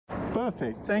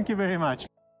Perfect. Thank you very much.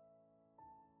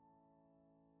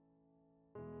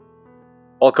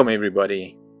 Welcome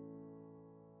everybody.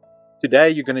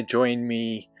 Today you're going to join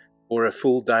me for a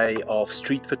full day of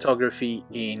street photography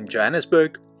in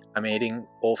Johannesburg. I'm heading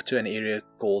off to an area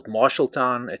called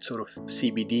Marshalltown. It's sort of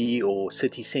CBD or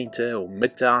city center or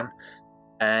midtown,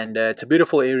 and it's a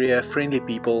beautiful area, friendly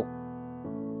people.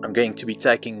 I'm going to be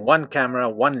taking one camera,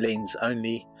 one lens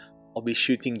only. I'll be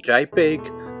shooting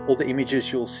JPEG. All the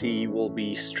images you'll see will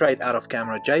be straight out of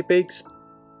camera JPEGs.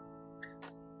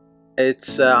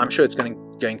 I'm sure it's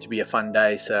going to be a fun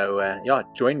day, so yeah,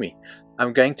 join me.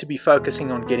 I'm going to be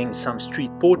focusing on getting some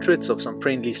street portraits of some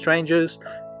friendly strangers,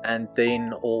 and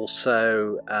then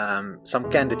also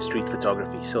some candid street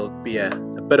photography, so it'll be a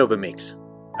bit of a mix.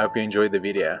 I hope you enjoy the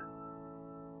video.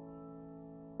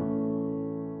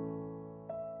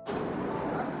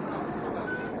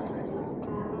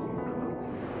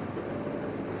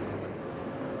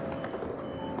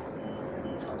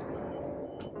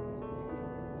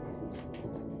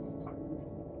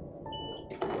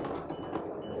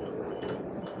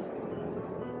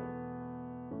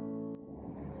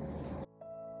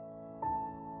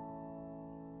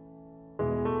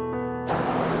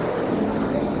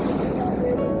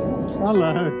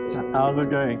 Hello, how's it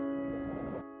going?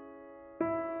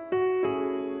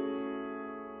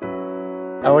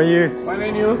 How are you? Fine,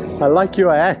 and you? I like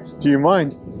your hat. Do you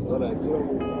mind? Alright,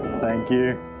 Thank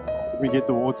you. Let me get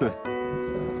the water.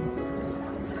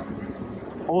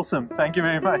 Awesome. Thank you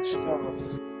very much.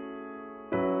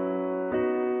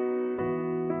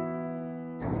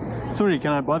 Sorry,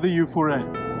 can I bother you for a...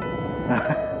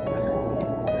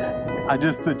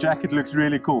 the jacket looks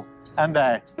really cool. And the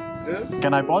hat. Yeah?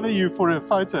 Can I bother you for a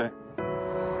photo?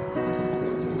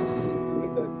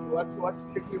 What?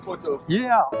 Take me photo?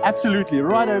 Yeah, absolutely.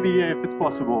 Right over here if it's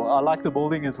possible. I like the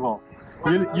building as well.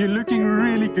 You're looking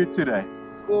really good today.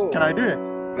 Oh. Can I do it?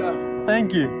 Yeah.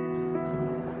 Thank you.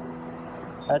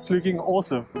 That's looking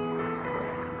awesome.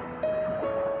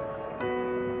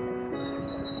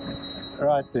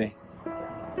 Right there.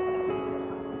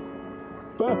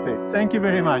 Perfect. Thank you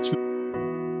very much.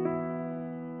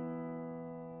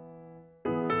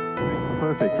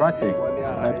 Perfect, right there.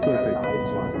 That's perfect.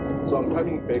 So I'm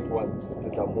coming back once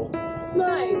at Tambo. It's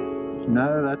mine.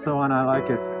 No, that's the one. I like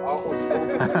it.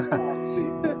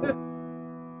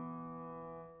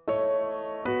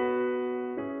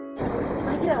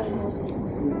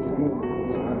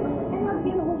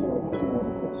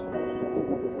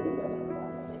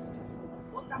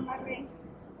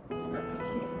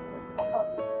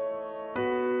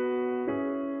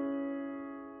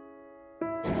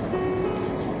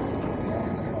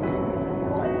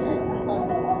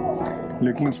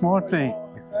 Looking smart there.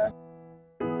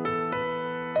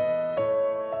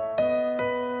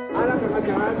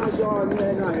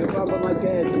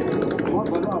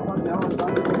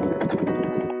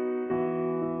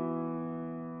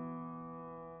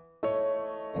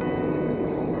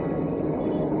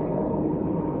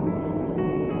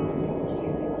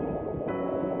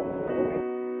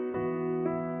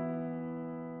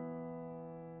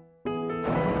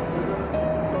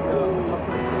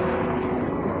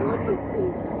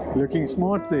 Looking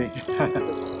smart there.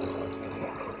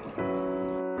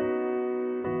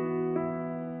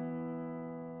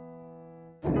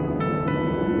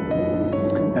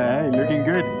 Hey, looking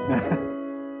good.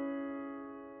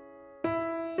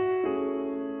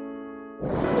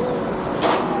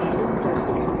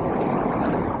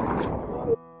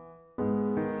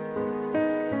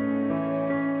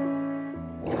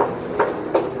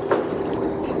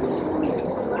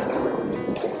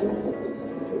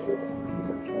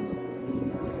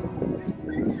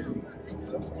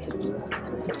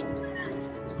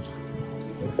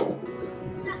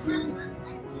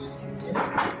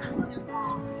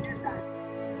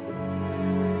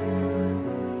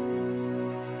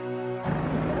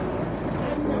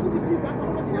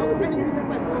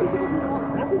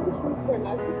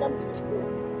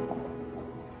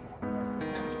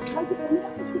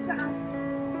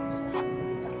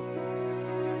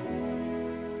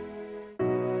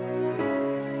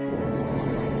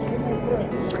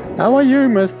 How are you,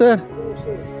 mister?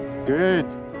 Good.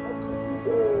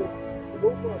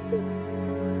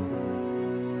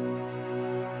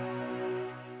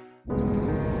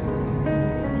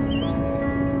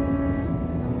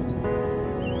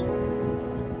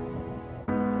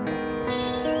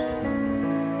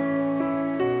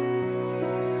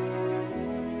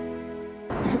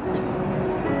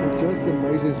 It just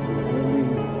amazes me. I mean,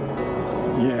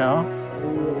 Yeah.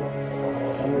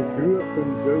 I grew up in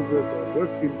Joburg, I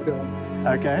worked in town,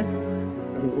 Okay.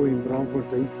 and in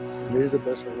Brandfort. There's the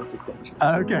best one to catch.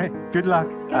 Okay, good luck.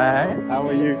 Hey, how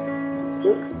are you?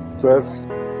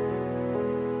 Perfect.